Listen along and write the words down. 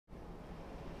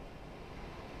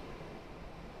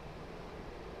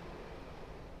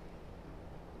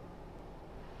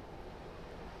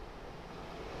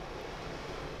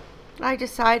I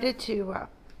decided to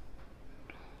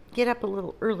get up a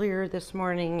little earlier this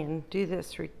morning and do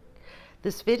this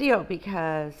video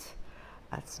because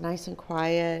it's nice and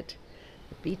quiet.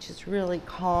 The beach is really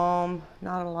calm,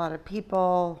 not a lot of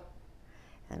people,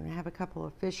 and I have a couple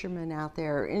of fishermen out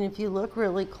there. And if you look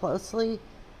really closely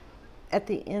at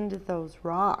the end of those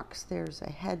rocks, there's a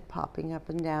head popping up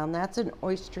and down. That's an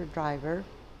oyster diver.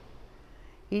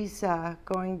 He's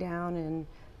going down, and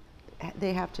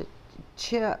they have to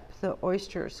chip the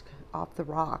oysters off the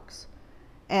rocks.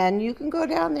 And you can go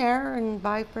down there and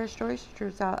buy fresh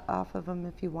oysters off of them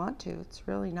if you want to. It's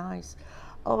really nice.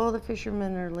 Oh, the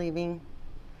fishermen are leaving.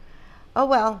 Oh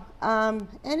well,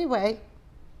 anyway,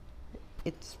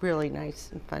 it's really nice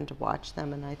and fun to watch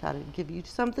them, and I thought I'd give you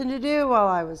something to do while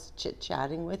I was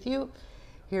chit-chatting with you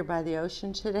here by the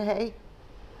ocean today.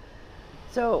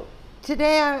 So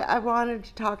today I wanted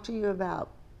to talk to you about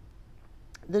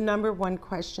the number one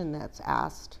question that's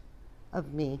asked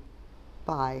of me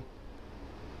by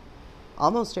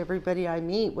almost everybody I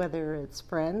meet, whether it's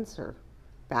friends or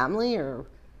family or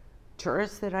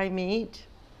tourists that I meet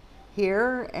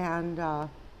here. And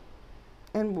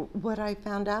what I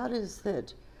found out is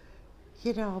that,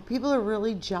 you know, people are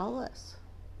really jealous.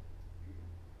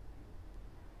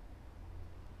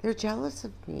 They're jealous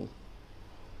of me.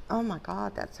 Oh my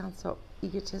God, that sounds so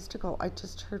egotistical. I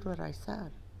just heard what I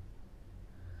said.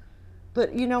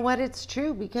 But you know what? It's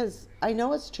true, because I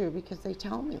know it's true because they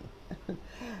tell me.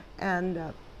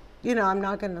 And, you know, I'm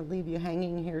not going to leave you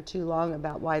hanging here too long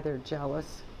about why they're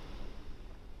jealous.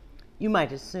 You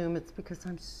might assume it's because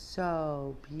I'm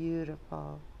so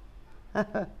beautiful.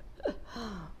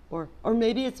 Or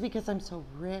maybe it's because I'm so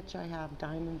rich. I have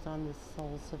diamonds on the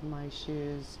soles of my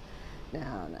shoes.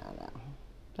 No.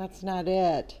 That's not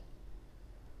it.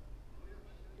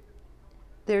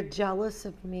 They're jealous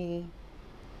of me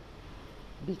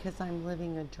because I'm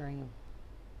living a dream.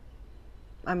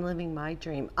 I'm living my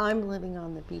dream. I'm living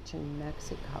on the beach in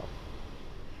Mexico.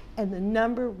 And the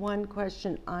number one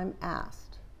question I'm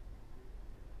asked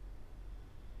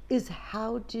is,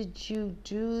 how did you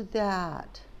do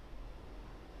that?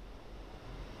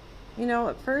 You know,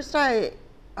 at first I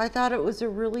thought it was a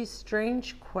really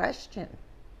strange question,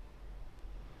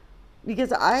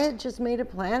 because I had just made a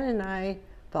plan and I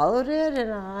followed it,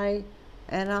 and I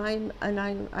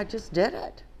just did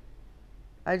it.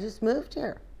 I just moved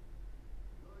here.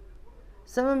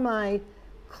 Some of my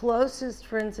closest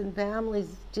friends and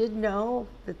families did know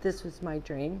that this was my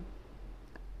dream.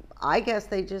 I guess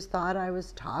they just thought I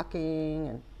was talking,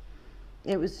 and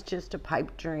it was just a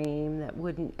pipe dream that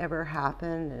wouldn't ever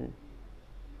happen. And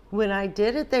when I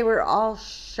did it, they were all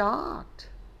shocked.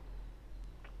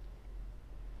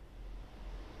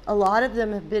 A lot of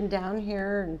them have been down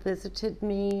here and visited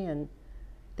me, and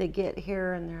they get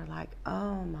here and they're like,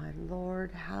 oh my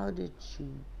Lord, how did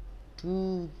you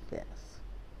do this?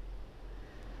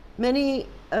 Many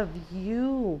of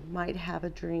you might have a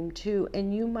dream too,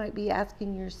 and you might be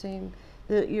asking yourself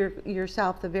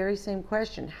the very same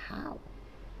question: how?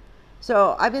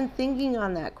 So I've been thinking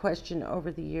on that question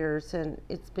over the years, and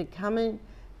it's becoming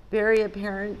very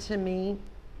apparent to me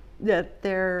that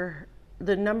the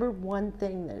number one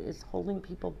thing that is holding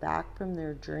people back from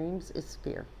their dreams is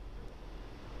fear.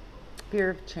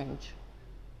 Fear of change.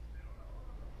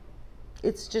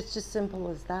 It's just as simple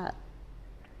as that.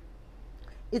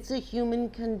 It's a human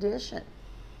condition.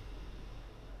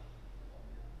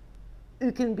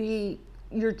 It can be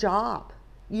your job.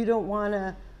 You don't want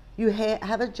to,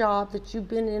 have a job that you've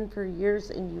been in for years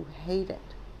and you hate it,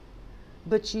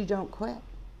 but you don't quit.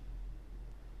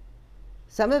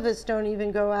 Some of us don't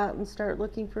even go out and start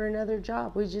looking for another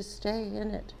job. We just stay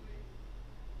in it.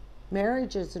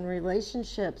 Marriages and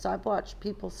relationships. I've watched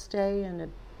people stay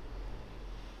in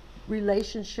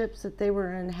relationships that they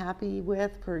were unhappy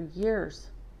with for years.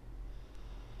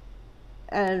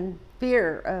 And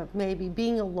fear of maybe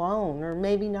being alone or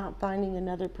maybe not finding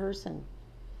another person.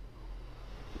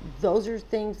 Those are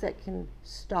things that can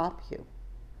stop you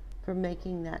from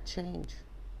making that change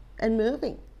and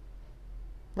moving.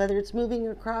 Whether it's moving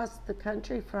across the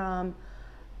country from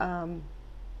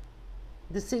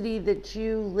the city that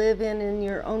you live in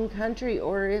your own country,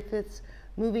 or if it's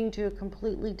moving to a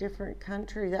completely different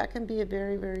country, that can be a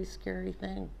very, very scary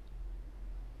thing.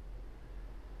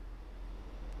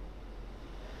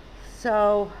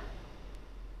 So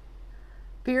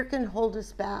fear can hold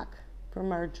us back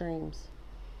from our dreams.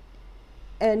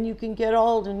 And you can get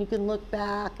old and you can look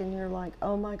back and you're like,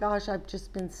 oh my gosh, I've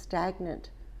just been stagnant.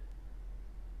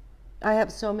 I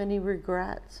have so many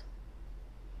regrets.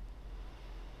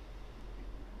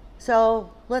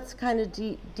 So let's kind of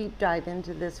deep dive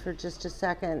into this for just a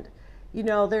second. You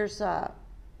know, there's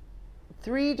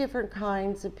three different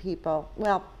kinds of people.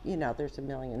 Well, you know, there's a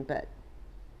million, but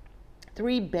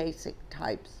three basic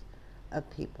types of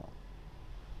people.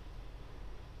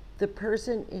 The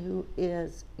person who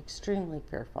is extremely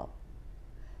fearful.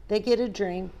 They get a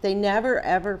dream. They never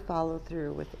ever follow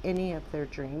through with any of their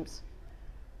dreams.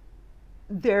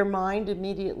 Their mind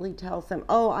immediately tells them,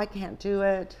 oh, I can't do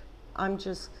it. I'm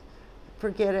just,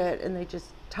 forget it. And they just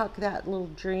tuck that little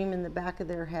dream in the back of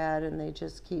their head, and they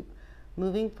just keep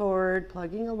moving forward,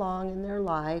 plugging along in their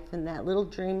life, and that little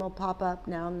dream will pop up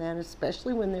now and then,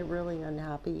 especially when they're really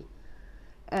unhappy.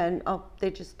 And oh,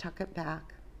 they just tuck it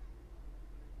back.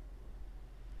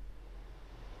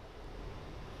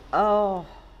 Oh,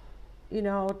 you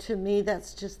know, to me,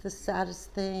 that's just the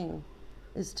saddest thing,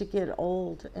 is to get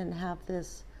old and have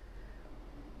this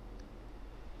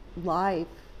life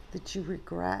that you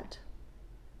regret.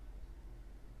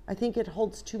 I think it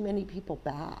holds too many people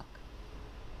back.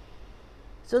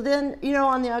 So then, you know,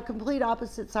 on the complete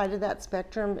opposite side of that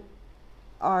spectrum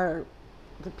are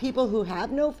the people who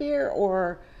have no fear,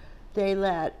 or they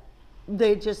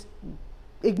just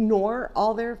ignore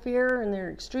all their fear, and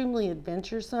they're extremely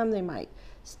adventuresome. They might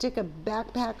stick a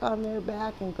backpack on their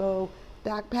back and go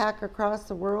backpack across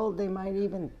the world. They might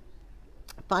even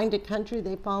find a country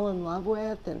they fall in love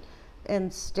with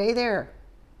and stay there.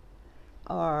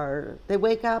 Or they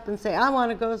wake up and say, I want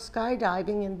to go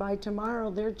skydiving, and by tomorrow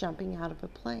they're jumping out of a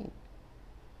plane.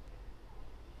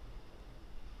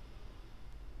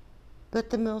 But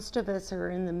the most of us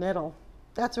are in the middle.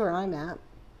 That's where I'm at.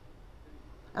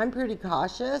 I'm pretty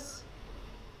cautious.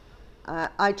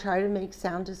 I try to make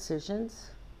sound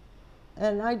decisions,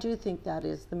 and I do think that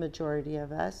is the majority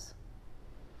of us.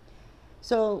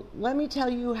 So let me tell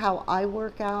you how I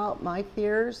work out my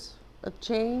fears of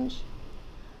change.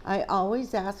 I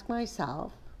always ask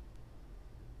myself,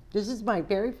 this is my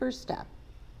very first step,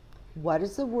 what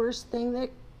is the worst thing that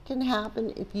can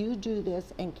happen if you do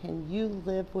this, and can you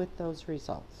live with those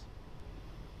results?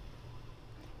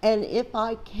 And if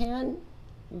I can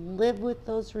live with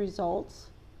those results,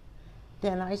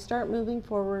 then I start moving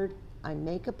forward. I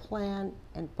make a plan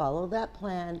and follow that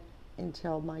plan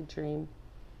until my dream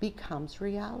becomes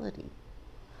reality.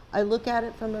 I look at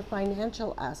it from a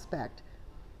financial aspect.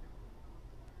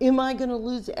 Am I going to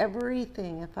lose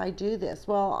everything if I do this?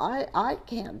 Well, I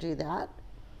can't do that.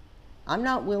 I'm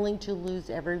not willing to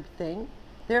lose everything.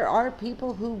 There are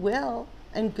people who will,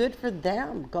 and good for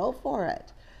them. Go for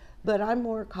it. But I'm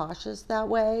more cautious that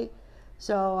way.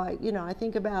 So I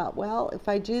think about, well, if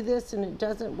I do this and it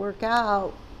doesn't work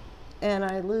out and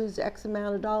I lose X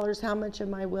amount of dollars, how much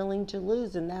am I willing to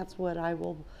lose? And that's what I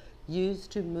will use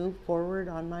to move forward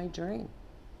on my dream.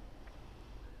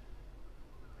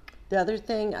 The other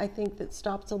thing I think that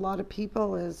stops a lot of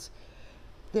people is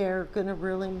they're going to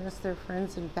really miss their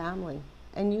friends and family.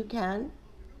 And you can,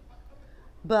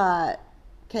 but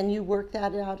can you work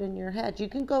that out in your head? You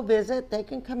can go visit, they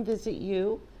can come visit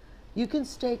you. You can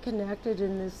stay connected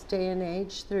in this day and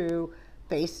age through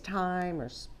FaceTime or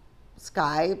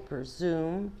Skype or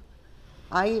Zoom.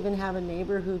 I even have a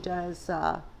neighbor who does,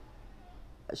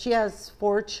 she has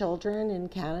 4 children in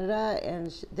Canada,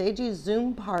 and they do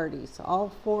Zoom parties.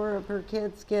 All 4 of her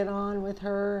kids get on with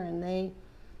her, and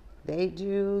they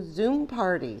do Zoom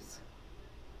parties.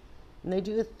 And they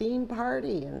do a theme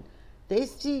party, and they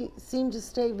seem to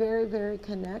stay very, very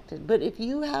connected. But if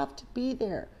you have to be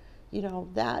there,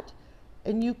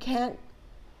 and you can't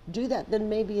do that, then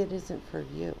maybe it isn't for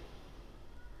you.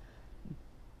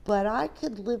 But I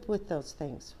could live with those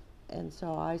things. And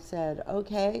so I said,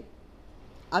 okay,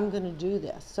 I'm going to do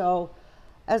this. So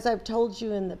as I've told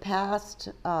you in the past,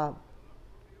 the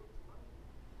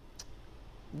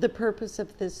purpose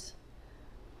of this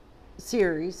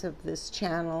series, of this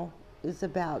channel, is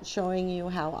about showing you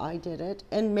how I did it,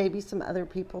 and maybe some other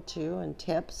people too, and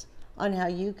tips on how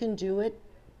you can do it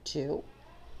too.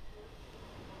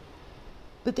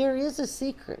 But there is a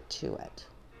secret to it.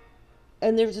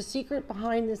 And there's a secret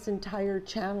behind this entire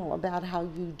channel about how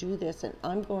you do this, and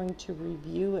I'm going to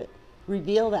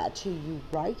reveal that to you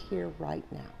right here, right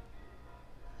now.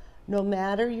 No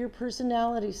matter your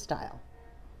personality style,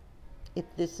 if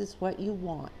this is what you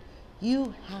want,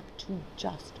 you have to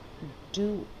just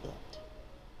do it.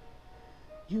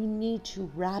 You need to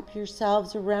wrap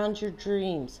yourselves around your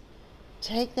dreams.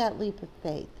 Take that leap of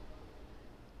faith.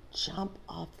 Jump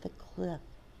off the cliff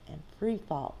and free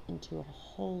fall into a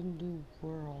whole new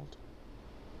world.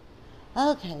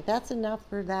 Okay, that's enough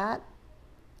for that.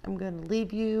 I'm going to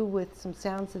leave you with some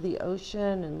sounds of the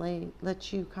ocean and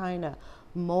let you kind of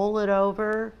mull it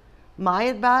over. My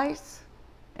advice,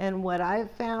 and what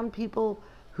I've found people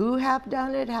who have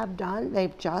done it have done,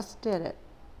 they've just did it.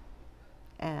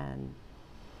 And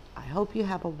I hope you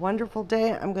have a wonderful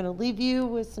day. I'm going to leave you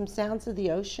with some sounds of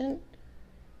the ocean.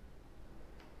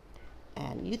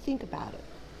 And you think about it.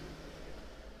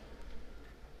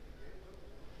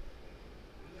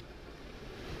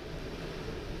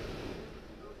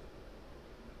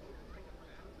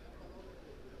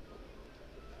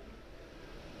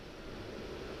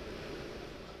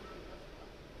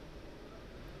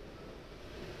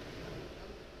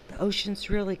 The ocean's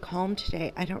really calm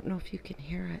today. I don't know if you can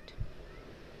hear it.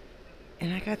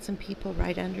 And I got some people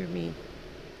right under me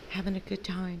having a good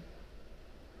time.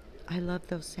 I love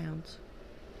those sounds.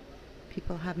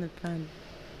 People having fun.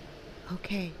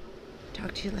 Okay,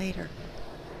 talk to you later.